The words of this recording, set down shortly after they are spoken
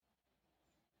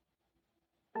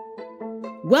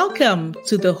Welcome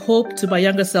to the Hope to My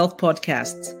Younger Self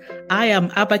podcast. I am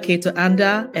Abba Keto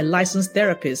Anda, a licensed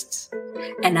therapist.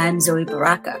 And I'm Zoe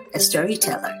Baraka, a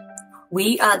storyteller.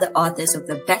 We are the authors of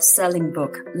the best-selling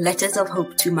book, Letters of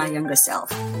Hope to My Younger Self,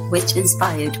 which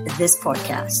inspired this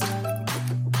podcast.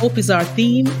 Hope is our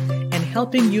theme, and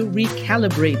helping you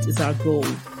recalibrate is our goal.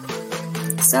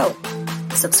 So,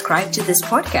 subscribe to this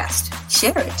podcast,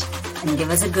 share it, and give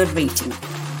us a good rating.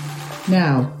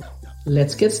 Now,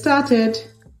 let's get started.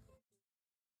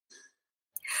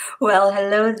 Well,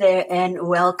 hello there and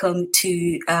welcome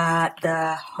to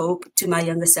the Hope to My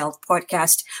Younger Self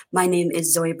podcast. My name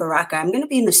is Zoe Baraka. I'm going to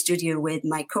be in the studio with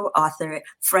my co-author,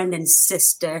 friend and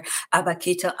sister, Abba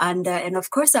Keto Anda, and of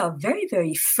course our very,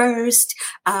 very first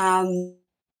for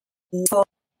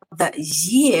the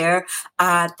year,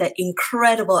 the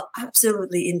incredible,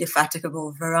 absolutely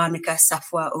indefatigable Veronica,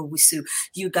 Safoa, Owusu.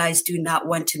 You guys do not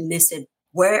want to miss it.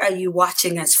 Where are you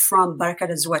watching us from? Baraka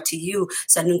da zuwa to you.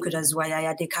 Sanunku da zuwa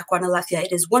yaya de kakwana lafia.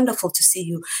 It is wonderful to see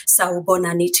you.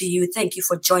 Sawubonani to you. Thank you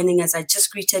for joining us. I just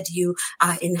greeted you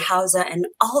in Hausa and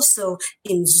also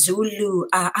in Zulu.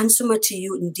 Ansuma to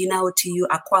you, Ndinao to you,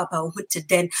 Akwaba,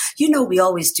 Uhutiden. You know, we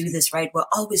always do this, right? We're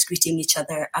always greeting each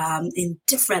other in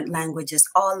different languages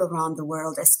all around the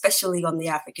world, especially on the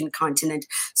African continent.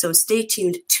 So stay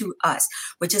tuned to us.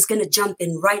 We're just going to jump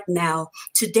in right now.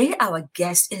 Today, our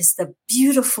guest is the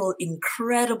beautiful,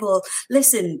 incredible,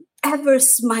 ever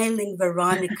smiling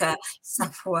Veronica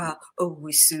Safoa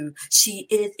Owusu. She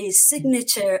is a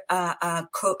signature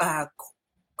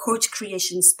coach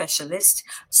creation specialist.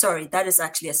 Sorry, that is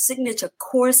actually a signature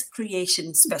course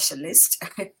creation specialist.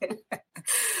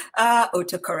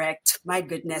 Autocorrect, my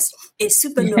goodness. A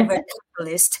supernova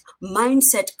catalyst,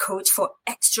 mindset coach for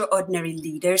extraordinary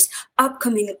leaders,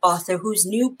 upcoming author whose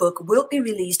new book will be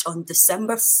released on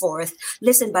December 4th.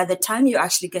 Listen, by the time you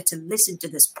actually get to listen to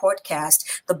this podcast,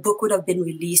 the book would have been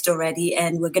released already,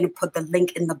 and we're going to put the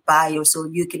link in the bio so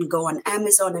you can go on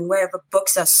Amazon and wherever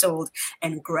books are sold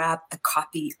and grab a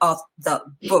copy of the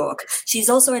book. She's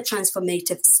also a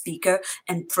transformative speaker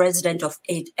and president of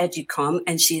Educom,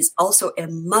 and she is also a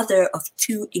mother of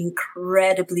two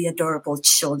incredibly adorable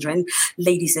children.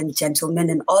 Ladies and gentlemen,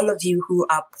 and all of you who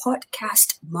are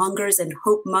podcast mongers and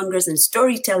hope mongers and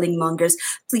storytelling mongers,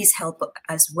 please help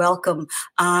us welcome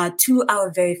to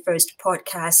our very first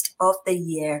podcast of the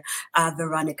year,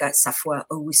 Veronica Safoa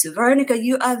Owusu. Veronica,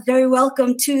 you are very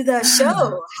welcome to the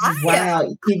show. Hi. Wow,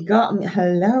 you got me.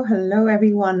 Hello,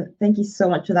 everyone. Thank you so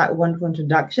much for that wonderful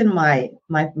introduction. My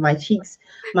cheeks,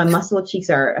 my muscle cheeks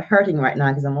are hurting right now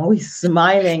because I'm always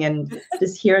smiling, and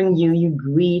just hearing you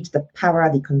greet, the power,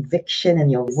 the conviction in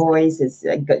your voice is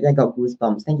I got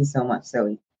goosebumps. Thank you so much,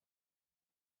 Zoe.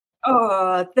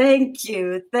 Oh, thank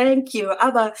you.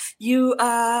 Abba, you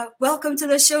welcome to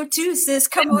the show too, sis.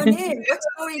 Come on in. What's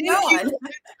going on?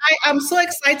 I'm so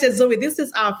excited, Zoe. This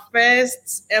is our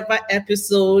first ever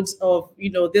episode of,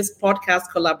 this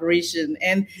podcast collaboration.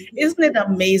 And isn't it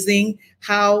amazing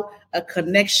how a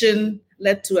connection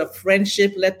led to a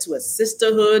friendship, led to a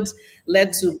sisterhood,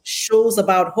 led to shows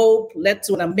about hope, led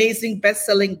to an amazing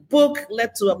best-selling book,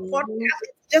 led to a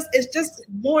podcast. It's just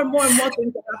more and more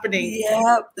things are happening.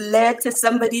 Yeah, led to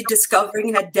somebody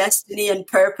discovering her destiny and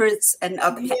purpose and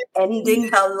ending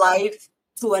her life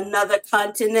to another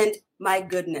continent. My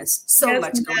goodness, so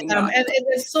much going on. And it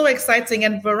is so exciting.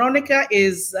 And Veronica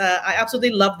is, I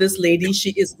absolutely love this lady.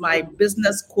 She is my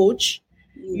business coach,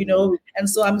 and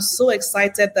so I'm so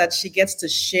excited that she gets to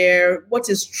share what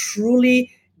is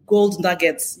truly gold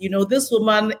nuggets. This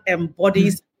woman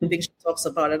embodies everything she talks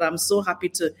about, and I'm so happy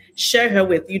to share her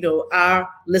with, our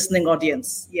listening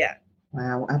audience. Yeah.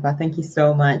 Wow, Abba, thank you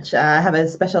so much. I have a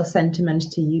special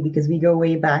sentiment to you because we go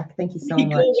way back. Thank you so much.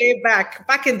 We go way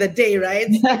back in the day, right?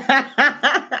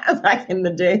 Back in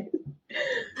the day.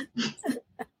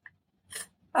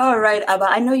 All right, Abba,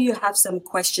 I know you have some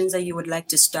questions that you would like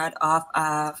to start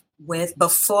off with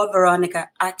before Veronica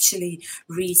actually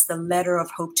reads the letter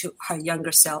of hope to her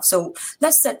younger self. So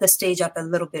let's set the stage up a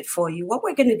little bit for you. What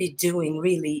we're going to be doing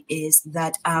really is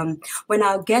that when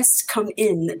our guests come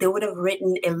in, they would have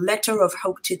written a letter of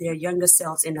hope to their younger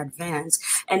selves in advance.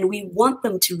 And we want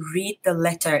them to read the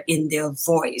letter in their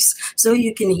voice so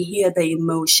you can hear the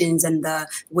emotions and the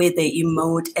way they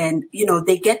emote. And,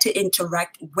 they get to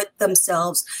interact with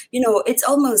themselves. It's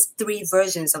almost three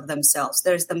versions of themselves.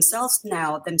 There's themselves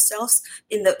now, themselves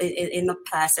in the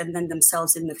past, and then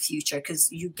themselves in the future,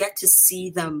 because you get to see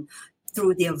them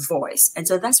through their voice. And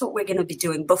so that's what we're going to be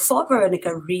doing. Before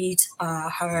Veronica reads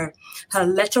her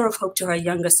letter of hope to her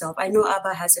younger self, I know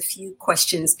Abba has a few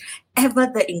questions. Eva,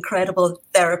 the incredible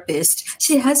therapist,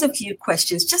 she has a few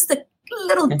questions just to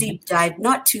little deep dive,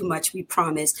 not too much, we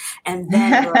promise. And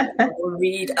then we'll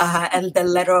read and the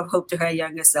letter of hope to her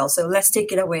younger self. So let's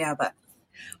take it away, Abba.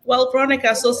 Well,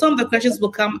 Veronica, so some of the questions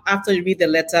will come after you read the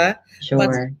letter. Sure.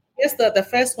 But yes, the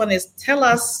first one is, tell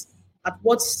us at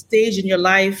what stage in your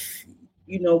life,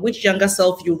 which younger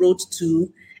self you wrote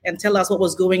to, and tell us what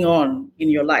was going on in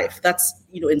your life. That's,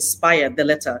 inspired the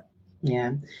letter.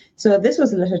 Yeah. So this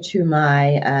was a letter to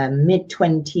my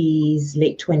mid-20s,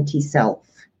 late 20s self,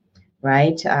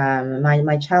 right?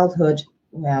 My childhood,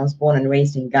 where I was born and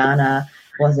raised in Ghana,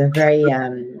 was a very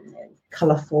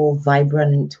colorful,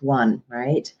 vibrant one,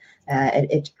 right?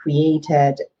 It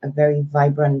created a very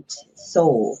vibrant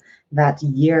soul that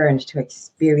yearned to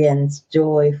experience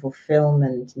joy,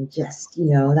 fulfillment, and just,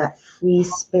 that free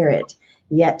spirit.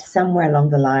 Yet somewhere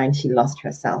along the line, she lost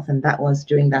herself. And that was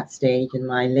during that stage in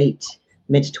my late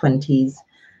mid-20s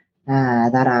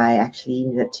that I actually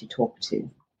needed to talk to.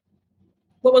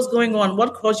 What was going on?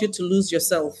 What caused you to lose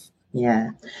yourself?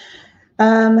 Yeah.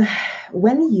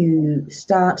 When you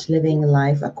start living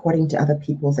life according to other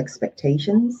people's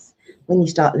expectations, when you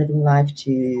start living life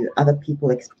to other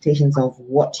people's expectations of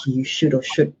what you should or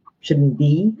shouldn't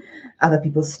be, other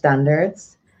people's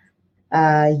standards,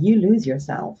 you lose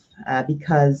yourself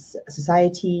because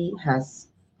society has,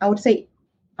 I would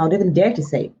even dare to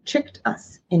say, tricked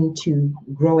us into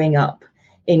growing up,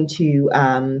 into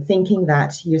thinking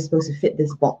that you're supposed to fit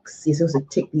this box. You're supposed to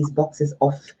tick these boxes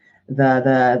off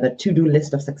the to-do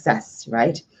list of success,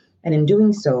 right? And in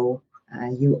doing so,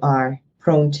 you are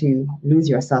prone to lose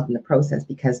yourself in the process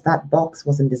because that box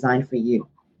wasn't designed for you.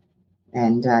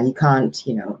 And you can't,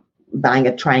 bang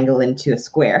a triangle into a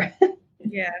square.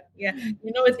 Yeah.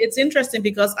 It's interesting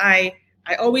because I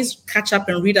always catch up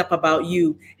and read up about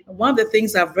you. And one of the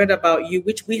things I've read about you,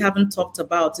 which we haven't talked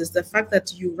about, is the fact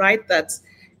that you write that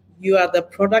you are the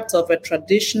product of a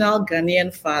traditional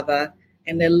Ghanaian father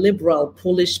and a liberal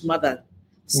Polish mother.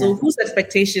 So Yes. whose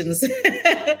expectations?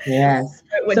 Yes.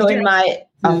 So in my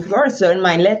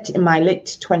late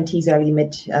 20s,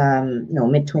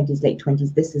 mid 20s, late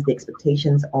 20s, this is the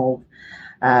expectations of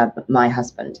my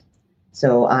husband.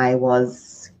 So I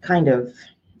was kind of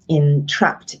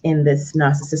trapped in this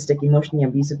narcissistic, emotionally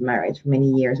abusive marriage for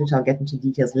many years, which I'll get into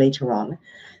details later on.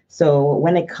 So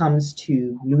when it comes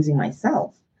to losing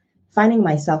myself, finding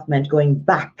myself meant going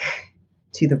back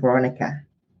to the Veronica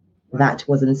that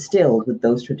was instilled with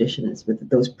those traditions, with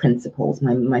those principles.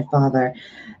 My father,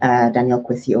 Daniel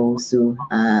Kwesi Owusu,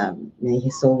 may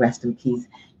his soul rest in peace,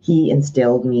 he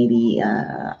instilled me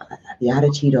the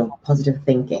attitude of positive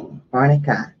thinking.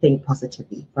 Veronica, think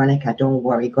positively. Veronica, don't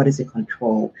worry, God is in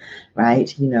control,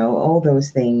 right? All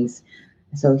those things.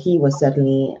 So he was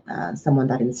certainly someone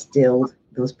that instilled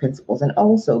those principles, and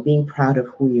also being proud of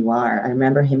who you are. I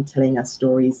remember him telling us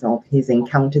stories of his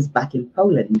encounters back in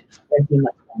Poland, where he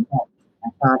met my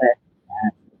father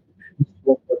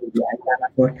worked for the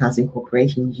Ghana Broadcasting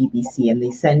Corporation, GBC, and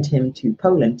they sent him to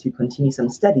Poland to continue some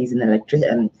studies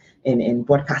in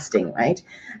broadcasting, right?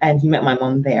 And he met my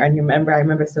mom there. And I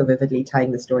remember so vividly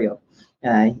telling the story of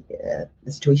the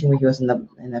situation where he was in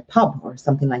a pub or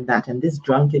something like that, and this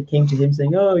drunkard came to him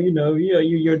saying, "Oh,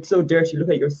 you're so dirty. Look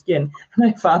at your skin." And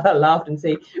my father laughed and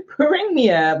said, "Bring me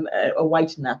a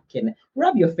white napkin.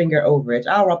 Rub your finger over it.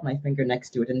 I'll rub my finger next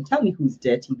to it, and tell me who's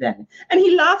dirty then." And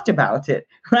he laughed about it,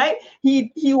 right?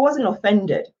 He wasn't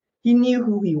offended. He knew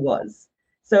who he was.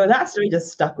 So that story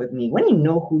just stuck with me. When you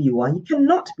know who you are, you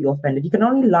cannot be offended. You can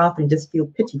only laugh and just feel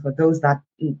pity for those that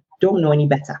don't know any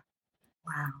better.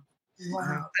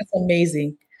 Wow, that's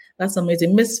amazing. That's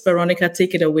amazing. Miss Veronica,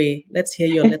 take it away. Let's hear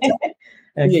your letter.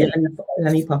 Okay,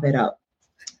 let me pop it up.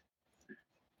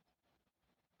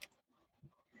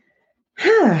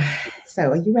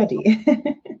 So, are you ready?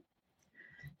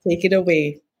 Take it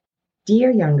away.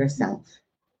 Dear younger self,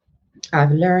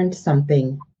 I've learned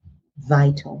something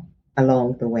vital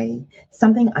along the way,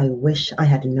 something I wish I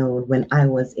had known when I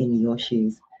was in your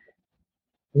shoes.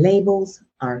 Labels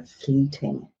are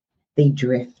fleeting. They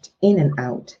drift in and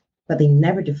out, but they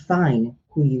never define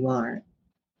who you are.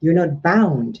 You're not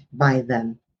bound by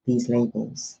them, these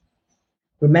labels.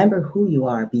 Remember who you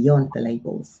are beyond the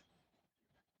labels.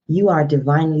 You are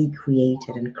divinely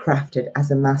created and crafted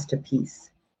as a masterpiece.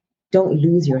 Don't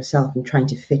lose yourself in trying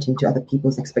to fit into other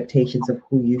people's expectations of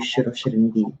who you should or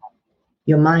shouldn't be.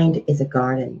 Your mind is a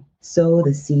garden. Sow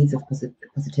the seeds of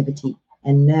positivity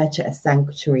and nurture a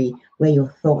sanctuary where your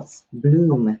thoughts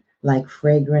bloom like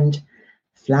fragrant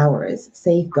flowers,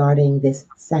 safeguarding this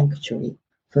sanctuary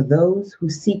for those who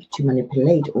seek to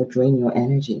manipulate or drain your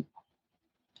energy.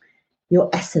 Your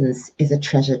essence is a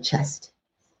treasure chest.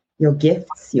 Your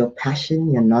gifts, your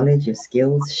passion, your knowledge, your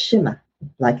skills shimmer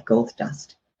like gold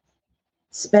dust.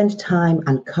 Spend time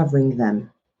uncovering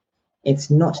them. It's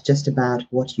not just about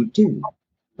what you do,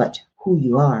 but who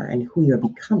you are and who you're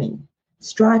becoming.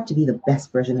 Strive to be the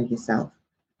best version of yourself,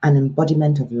 an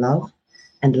embodiment of love,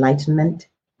 enlightenment,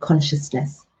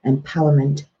 consciousness,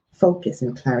 empowerment, focus,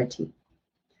 and clarity.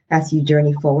 As you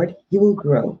journey forward, you will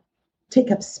grow,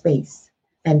 take up space,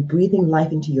 and breathing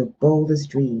life into your boldest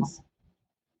dreams.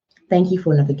 Thank you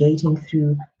for navigating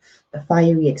through the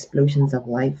fiery explosions of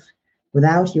life.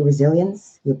 Without your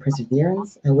resilience, your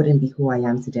perseverance, I wouldn't be who I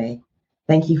am today.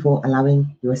 Thank you for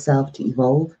allowing yourself to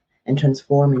evolve and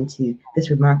transform into this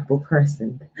remarkable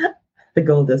person, the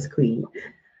Goldust Queen,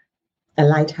 a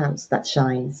lighthouse that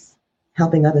shines,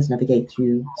 helping others navigate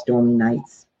through stormy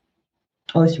nights.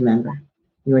 Always remember,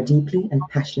 you are deeply and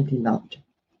passionately loved.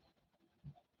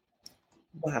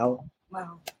 Wow.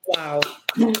 Wow. Wow.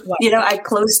 I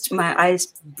closed my eyes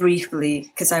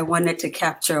briefly because I wanted to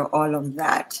capture all of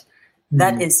that.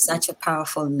 That is such a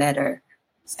powerful letter.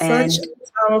 Such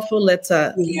a powerful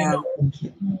letter. Yeah.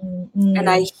 And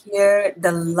I hear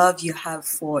the love you have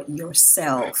for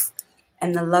yourself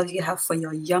and the love you have for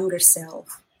your younger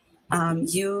self.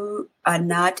 You are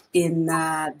not in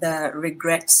the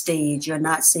regret stage. You're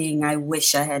not saying, I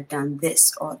wish I had done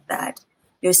this or that.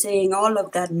 You're saying all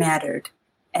of that mattered.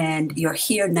 And you're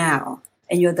here now.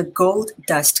 And you're the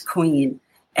Goldust Queen.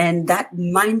 And that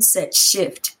mindset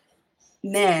shift,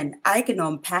 man, I can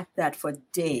unpack that for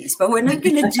days, but we're not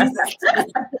going to do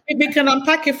that. We can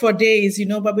unpack it for days,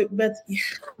 but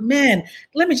man,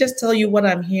 let me just tell you what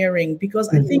I'm hearing, because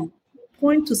I think you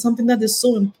point to something that is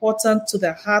so important to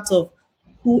the heart of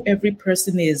who every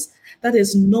person is. That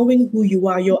is knowing who you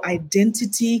are, your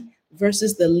identity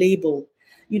versus the label,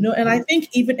 and I think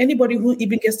even anybody who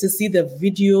even gets to see the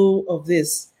video of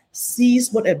this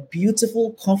sees what a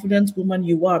beautiful, confident woman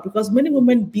you are, because many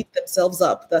women beat themselves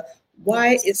up.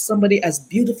 Why is somebody as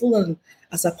beautiful and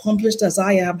as accomplished as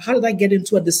I am? How did I get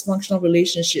into a dysfunctional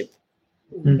relationship?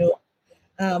 And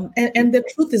the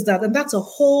truth is that, and that's a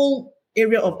whole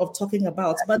area of talking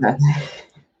about, but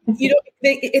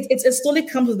it slowly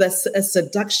comes with a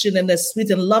seduction and a sweet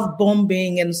and love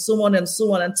bombing and so on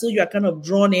until you are kind of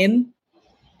drawn in,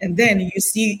 and then you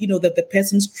see that the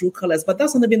person's true colors. But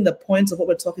that's not even the point of what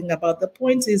we're talking about. The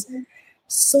point is,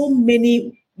 so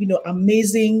many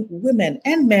amazing women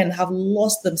and men have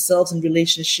lost themselves in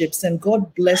relationships, and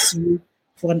God bless you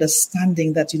for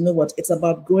understanding that, it's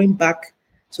about going back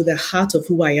to the heart of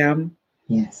who I am.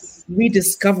 Yes.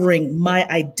 Rediscovering my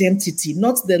identity,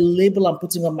 not the label I'm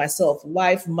putting on myself,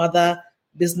 wife, mother,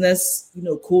 business,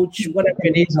 coach, whatever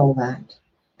it is. All that.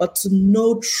 But to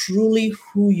know truly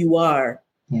who you are.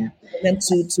 Yeah. And then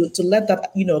to let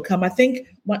that, come. I think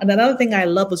another thing I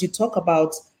love is you talk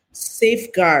about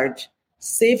safeguard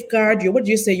your, what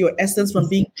do you say, your essence from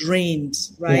being drained,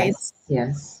 right?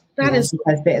 Yes. That is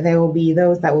because there will be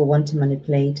those that will want to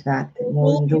manipulate that,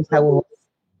 those that will,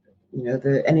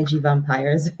 the energy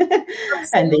vampires,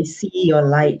 and they see your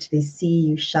light, they see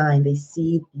you shine, they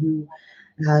see you,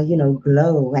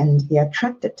 glow, and they're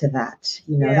attracted to that.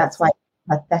 That's why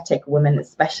pathetic women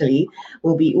especially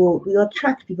will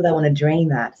attract people that want to drain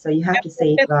that. So you have to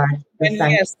safeguard the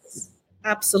yes.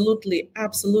 Absolutely.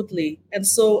 And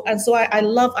so I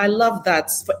love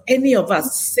that for any of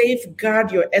us.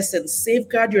 Safeguard your essence,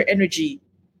 safeguard your energy.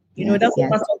 It doesn't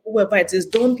matter whoever it is.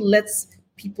 Don't let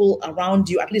people around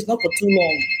you, at least not for too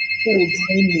long, who will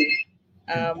drain you.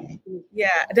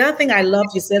 The other thing I love,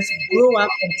 you said, grow up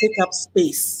and take up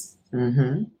space. Grow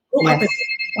up and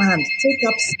expand, take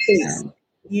up space.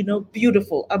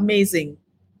 Beautiful, amazing,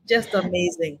 just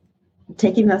amazing.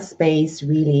 Taking up space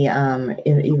really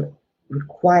it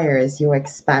requires your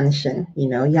expansion.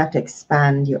 You have to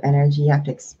expand your energy, you have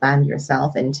to expand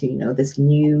yourself into this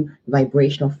new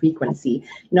vibrational frequency.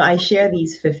 I share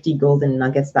these 50 golden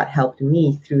nuggets that helped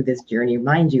me through this journey.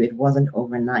 Mind you, it wasn't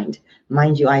overnight.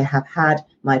 Mind you, I have had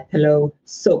my pillow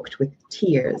soaked with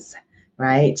tears,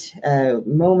 right?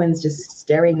 Moments just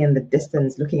staring in the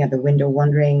distance, looking at the window,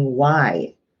 wondering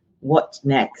why, what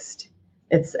next.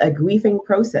 It's a grieving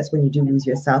process when you do lose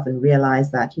yourself and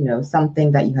realize that,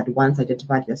 something that you had once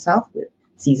identified yourself with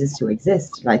ceases to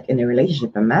exist, like in a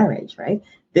relationship, a marriage, right?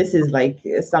 This is like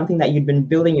something that you'd been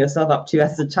building yourself up to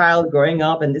as a child growing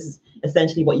up, and this is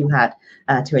essentially what you had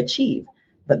to achieve.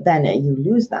 But then you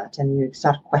lose that and you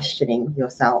start questioning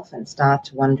yourself and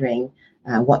start wondering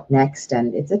what next.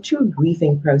 And it's a true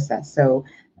grieving process. So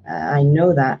I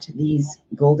know that these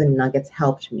golden nuggets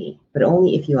helped me, but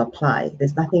only if you apply.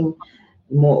 There's nothing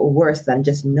more worse than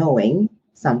just knowing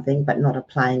something but not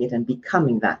applying it and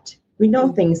becoming that. We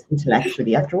know things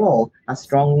intellectually. After all, as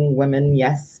strong women,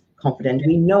 yes, confident,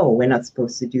 we know we're not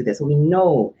supposed to do this. We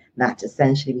know that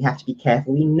essentially we have to be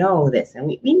careful. We know this, and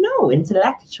we know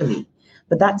intellectually,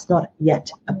 but that's not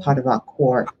yet a part of our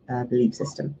core belief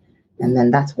system. And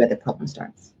then that's where the problem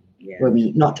starts, where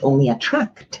we not only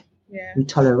attract, we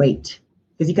tolerate.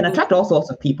 Because you can attract all sorts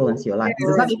of people into your life.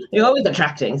 You're always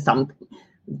attracting something.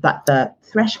 But the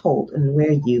threshold and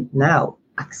where you now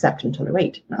accept and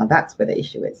tolerate, now that's where the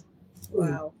issue is.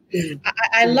 Wow.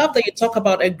 I love that you talk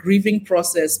about a grieving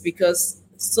process, because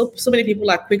so many people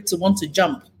are quick to want to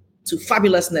jump to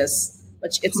fabulousness,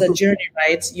 but it's a journey,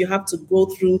 right? You have to go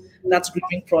through that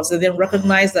grieving process, then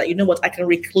recognize that, you know what, I can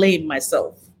reclaim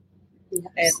myself.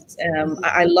 Yes. And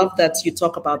I love that you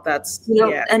talk about that.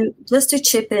 And just to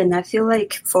chip in, I feel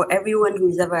like for everyone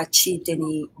who's ever achieved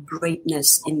any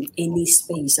greatness in any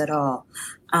space at all,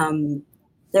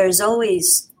 there's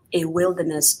always a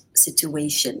wilderness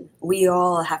situation. We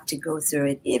all have to go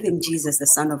through it. Even Jesus, the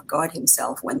Son of God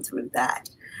himself, went through that.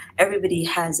 Everybody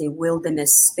has a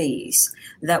wilderness space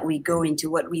that we go into.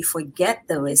 What we forget,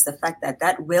 though, is the fact that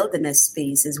that wilderness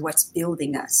space is what's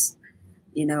building us.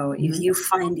 You know, if you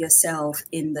find yourself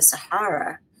in the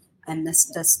Sahara and the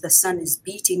sun is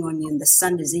beating on you and the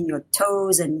sun is in your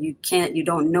toes and you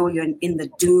don't know you're in the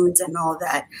dunes and all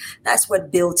that, that's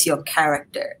what builds your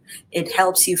character. It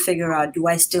helps you figure out, do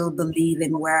I still believe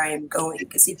in where I am going?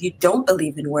 Because if you don't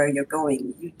believe in where you're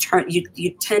going,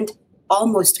 you tend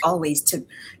almost always to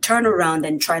turn around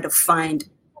and try to find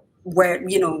where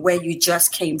you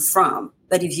just came from.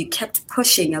 But if you kept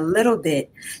pushing a little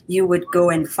bit, you would go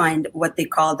and find what they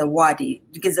call the wadi,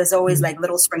 because there's always like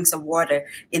little springs of water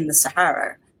in the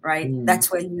Sahara, right? That's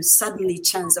where you suddenly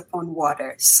chance upon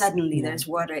water. Suddenly there's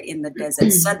water in the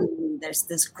desert. Suddenly there's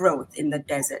this growth in the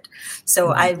desert.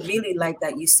 So I really like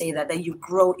that you say that you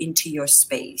grow into your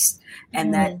space,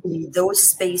 and that those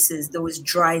spaces, those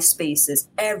dry spaces,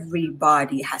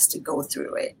 everybody has to go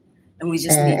through it. And we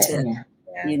just need to,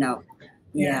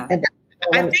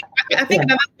 I think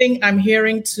another thing I'm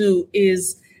hearing too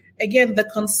is, again, the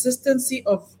consistency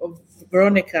of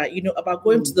Veronica, about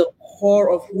going to the core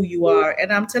of who you are.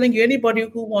 And I'm telling you, anybody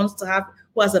who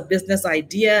has a business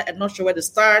idea and not sure where to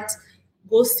start,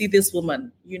 go see this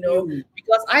woman,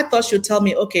 because I thought she'd tell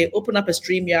me, okay, open up a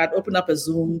StreamYard, open up a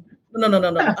Zoom. No.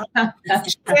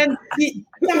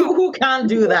 Who can't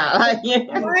do that?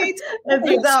 Right?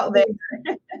 It's out there.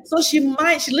 So she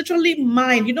literally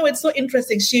mined. It's so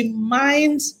interesting. She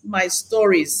mined my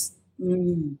stories.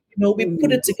 We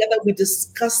put it together. We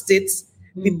discussed it.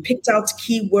 We picked out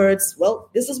keywords. Well,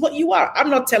 this is what you are. I'm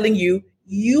not telling you.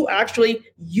 You are actually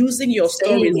using your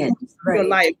stories in your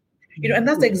life. And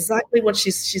that's exactly what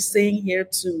she's saying here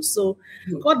too. So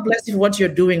God bless you for what you're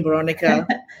doing, Veronica.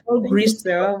 Thank you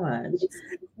so much.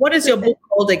 What is your book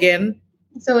called again?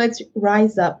 So it's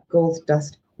Rise Up, Gold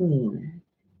Dust Queen,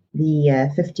 the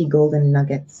 50 golden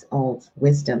nuggets of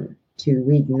wisdom to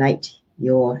reignite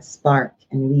your spark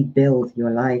and rebuild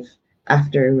your life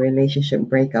after a relationship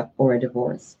breakup or a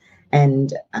divorce.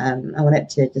 And I wanted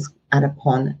to just add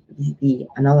upon the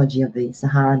analogy of the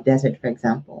Sahara Desert, for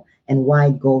example, and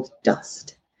why gold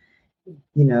dust.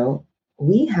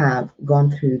 We have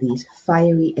gone through these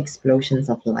fiery explosions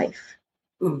of life.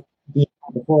 Being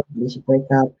divorced, relationship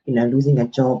breakup, losing a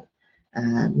job,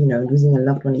 losing a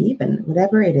loved one, even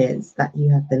whatever it is that you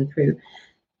have been through.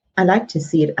 I like to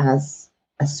see it as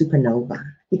a supernova,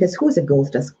 because who's a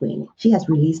gold dust queen? She has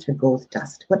released her gold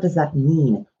dust. What does that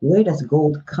mean? Where does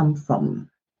gold come from?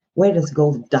 Where does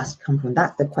gold dust come from?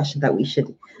 That's the question that we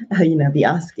should, be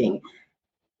asking.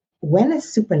 When a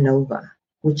supernova,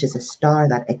 which is a star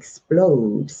that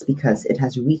explodes because it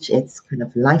has reached its kind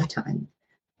of lifetime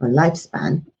or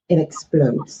lifespan, it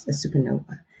explodes, a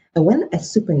supernova. And when a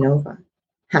supernova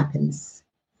happens,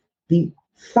 the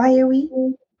fiery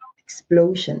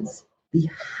explosions, the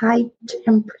high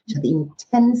temperature, the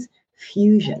intense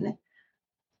fusion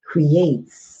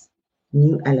creates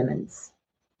new elements,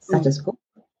 such as gold.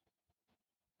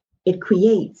 It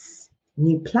creates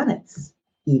new planets,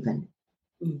 even.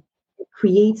 It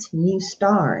creates new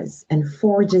stars and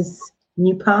forges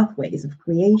new pathways of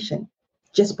creation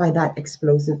just by that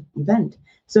explosive event.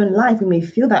 So in life, we may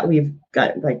feel that we're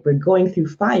going through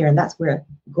fire, and that's where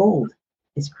gold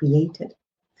is created,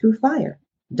 through fire.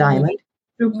 Diamond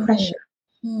through pressure,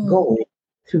 gold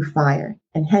through fire,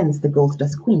 and hence the gold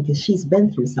dust queen, because she's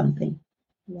been through something.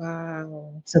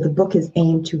 Wow. So the book is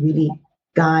aimed to really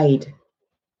guide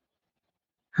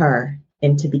her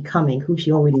into becoming who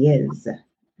she already is.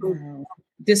 Wow.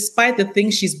 Despite the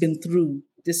things she's been through.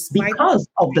 Because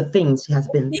of the things she has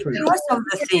been through. Because of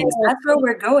the things. That's where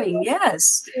we're going.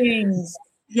 Yes.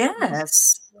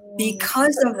 Yes.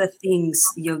 Because of the things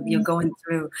you're going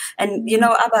through. And,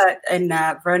 Abba and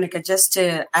Veronica, just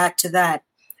to add to that,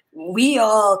 we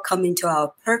all come into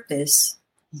our purpose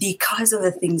because of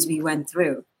the things we went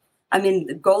through. I mean,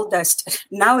 the gold dust,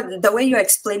 now the way you're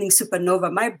explaining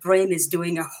supernova, my brain is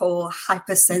doing a whole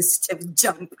hypersensitive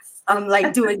jump. I'm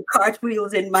like doing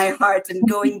cartwheels in my heart and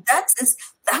going,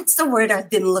 that's the word I've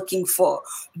been looking for.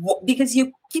 Because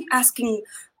you keep asking,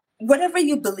 whatever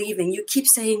you believe in, you keep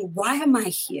saying, why am I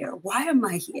here? Why am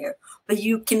I here? But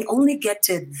you can only get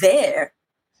to there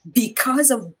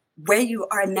because of where you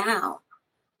are now.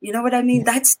 You know what I mean?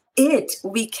 That's it.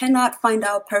 We cannot find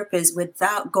our purpose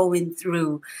without going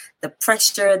through the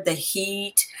pressure, the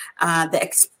heat, the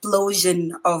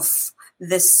explosion of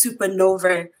the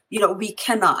supernova. We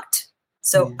cannot.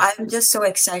 So I'm just so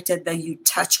excited that you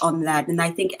touch on that. And I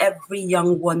think every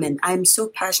young woman, I'm so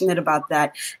passionate about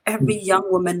that. Every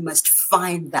young woman must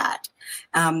find that.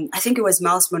 I think it was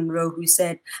Miles Monroe who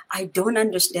said, I don't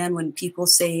understand when people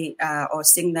say or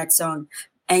sing that song,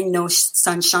 ain't no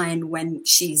sunshine when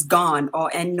she's gone,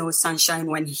 or ain't no sunshine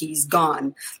when he's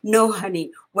gone. No,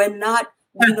 honey, we're not,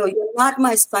 you're not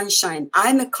my sunshine.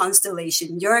 I'm a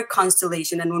constellation. You're a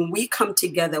constellation. And when we come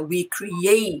together, we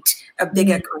create a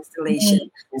bigger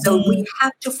constellation. So we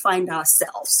have to find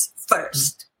ourselves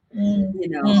first,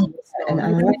 And I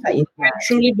love that you I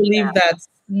truly believe that.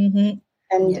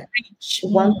 And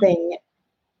one thing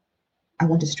I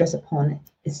want to stress upon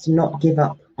is to not give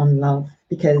up on love,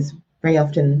 because very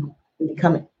often we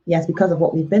become, because of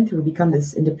what we've been through, we become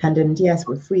this independent. Yes,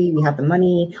 we're free. We have the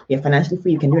money. We are financially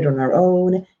free. We can do it on our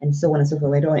own, and so on and so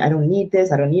forth. I don't need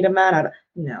this. I don't need a man.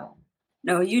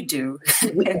 No, you do.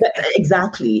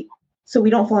 Exactly. So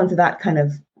we don't fall into that kind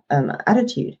of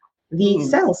attitude. The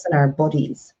cells in our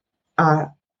bodies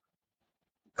are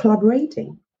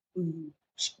collaborating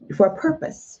for a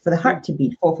purpose, for the heart to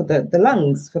beat, for the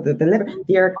lungs, for the liver.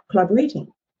 They are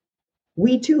collaborating.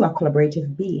 We too are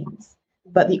collaborative beings.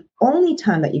 But the only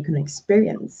time that you can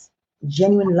experience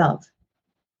genuine love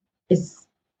is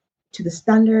to the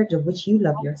standard of which you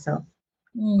love yourself.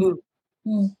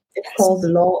 It's called the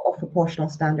law of proportional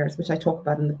standards, which I talk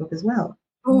about in the book as well.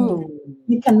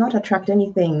 You cannot attract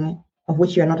anything of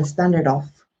which you're not a standard of.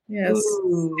 Yes.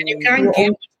 And you can't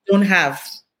give what you don't have.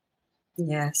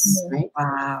 Yes. Right?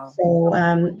 Wow.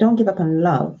 So don't give up on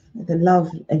love. The love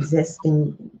exists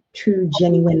in true,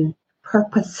 genuine,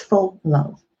 purposeful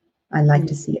love. I like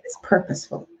to see it as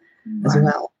purposeful as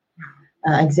well.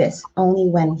 Exists only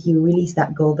when you release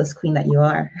that goldust queen that you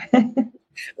are.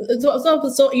 So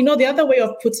the other way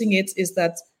of putting it is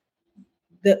that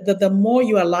the more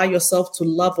you allow yourself to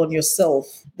love on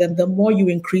yourself, then the more you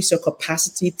increase your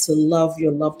capacity to love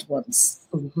your loved ones.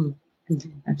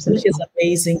 Absolutely. Which is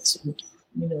amazing too.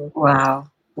 Wow.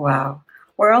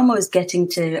 We're almost getting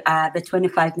to the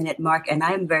 25-minute mark, and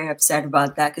I'm very upset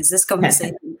about that, because this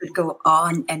conversation could go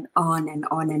on and on and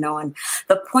on and on.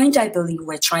 The point I believe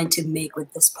we're trying to make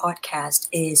with this podcast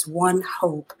is one,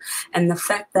 hope, and the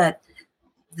fact that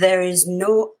there is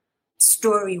no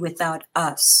story without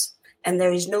us. And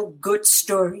there is no good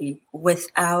story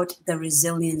without the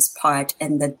resilience part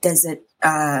and the desert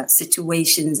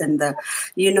situations and the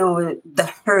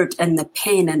hurt and the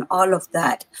pain and all of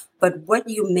that. But what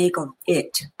you make of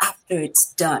it after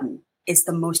it's done is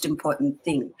the most important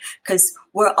thing, because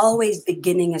we're always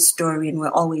beginning a story and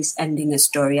we're always ending a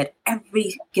story. At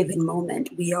every given moment,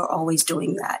 we are always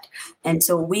doing that. And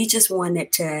so we just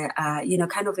wanted to,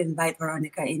 kind of invite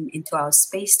Veronica into our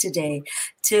space today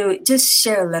to just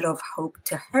share a little of hope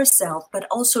to herself, but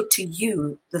also to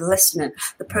you, the listener,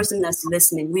 the person that's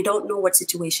listening. We don't know what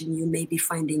situation you may be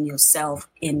finding yourself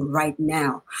in right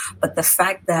now, but the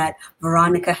fact that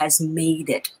Veronica has made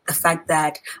it, the fact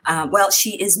that,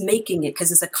 she is making it,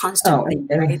 because it's a constant thing,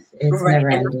 right? It's right. never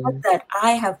And ending. the fact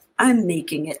that I'm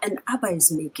making it and Abba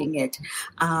is making it.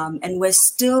 And we're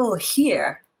still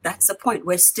here. That's the point.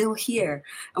 We're still here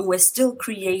and we're still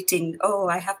creating.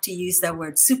 I have to use that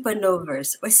word,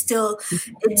 supernovas. We're still,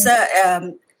 it's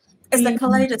a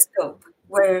kaleidoscope.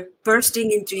 We're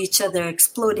bursting into each other,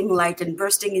 exploding light and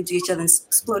bursting into each other and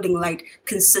exploding light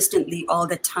consistently all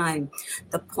the time.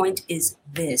 The point is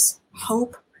this: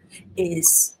 hope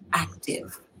is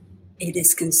active. It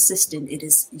is consistent. It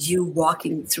is you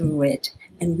walking through it.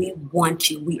 And we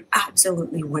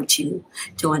absolutely want you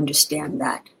to understand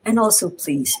that. And also,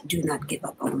 please do not give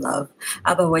up on love.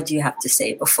 Abba, what do you have to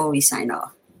say before we sign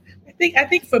off? I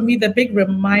think for me, the big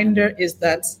reminder is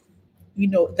that,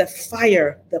 the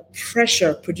fire, the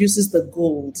pressure produces the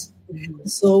gold.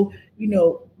 So,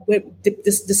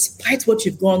 despite what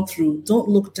you've gone through, don't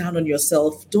look down on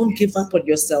yourself. Don't give up on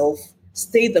yourself.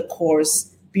 Stay the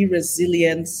course. Be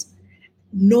resilient.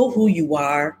 Know who you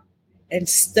are and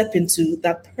step into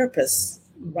that purpose,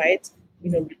 right?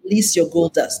 Release your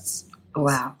gold dusts.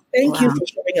 Wow. Thank you for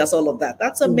showing us all of that.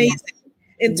 That's amazing.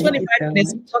 In 25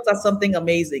 minutes, you taught us something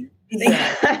amazing.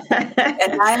 Yeah.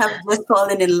 And I have just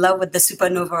fallen in love with the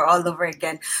supernova all over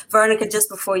again. Veronica, just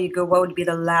before you go, what would be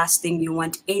the last thing you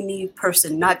want any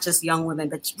person, not just young women,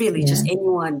 but really just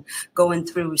anyone going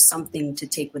through something to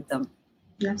take with them?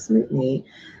 Absolutely.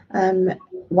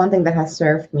 One thing that has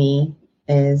served me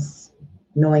is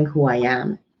knowing who I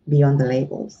am beyond the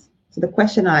labels. So the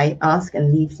question I ask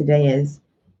and leave today is,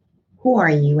 who are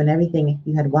you when everything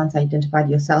you had once identified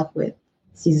yourself with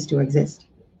ceases to exist?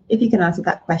 If you can answer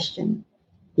that question,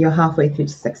 you're halfway through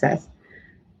to success.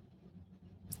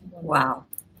 Wow.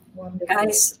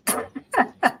 Guys.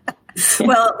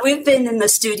 Well, we've been in the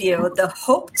studio, the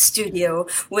Hope Studio,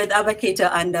 with Abaketa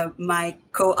and my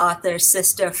co-author,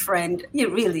 sister, friend, you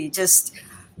really just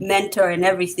mentor and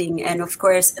everything. And of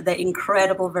course, the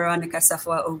incredible Veronica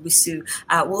Safoa Owusu.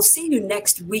 We'll see you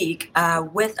next week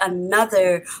with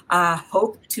another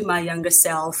Hope to My Younger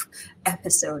Self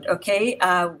episode. Okay,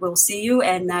 we'll see you,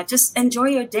 and just enjoy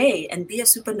your day and be a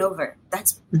supernova.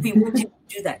 We want you to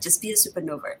do that. Just be a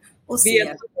supernova. We'll see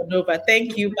you. Supernova.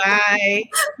 Thank you. Bye.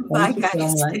 Bye,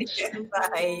 guys.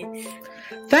 Bye.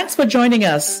 Thanks for joining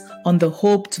us on the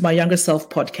Hope to My Younger Self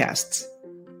podcast.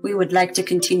 We would like to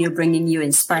continue bringing you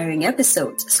inspiring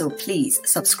episodes, so please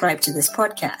subscribe to this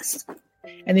podcast.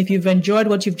 And if you've enjoyed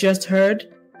what you've just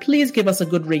heard, please give us a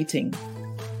good rating.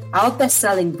 Our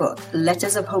best-selling book,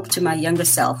 Letters of Hope to My Younger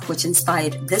Self, which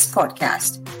inspired this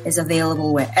podcast, is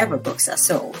available wherever books are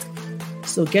sold.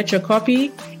 So get your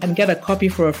copy and get a copy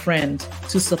for a friend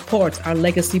to support our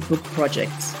legacy book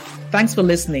projects. Thanks for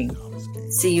listening.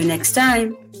 See you next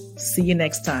time. See you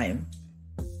next time.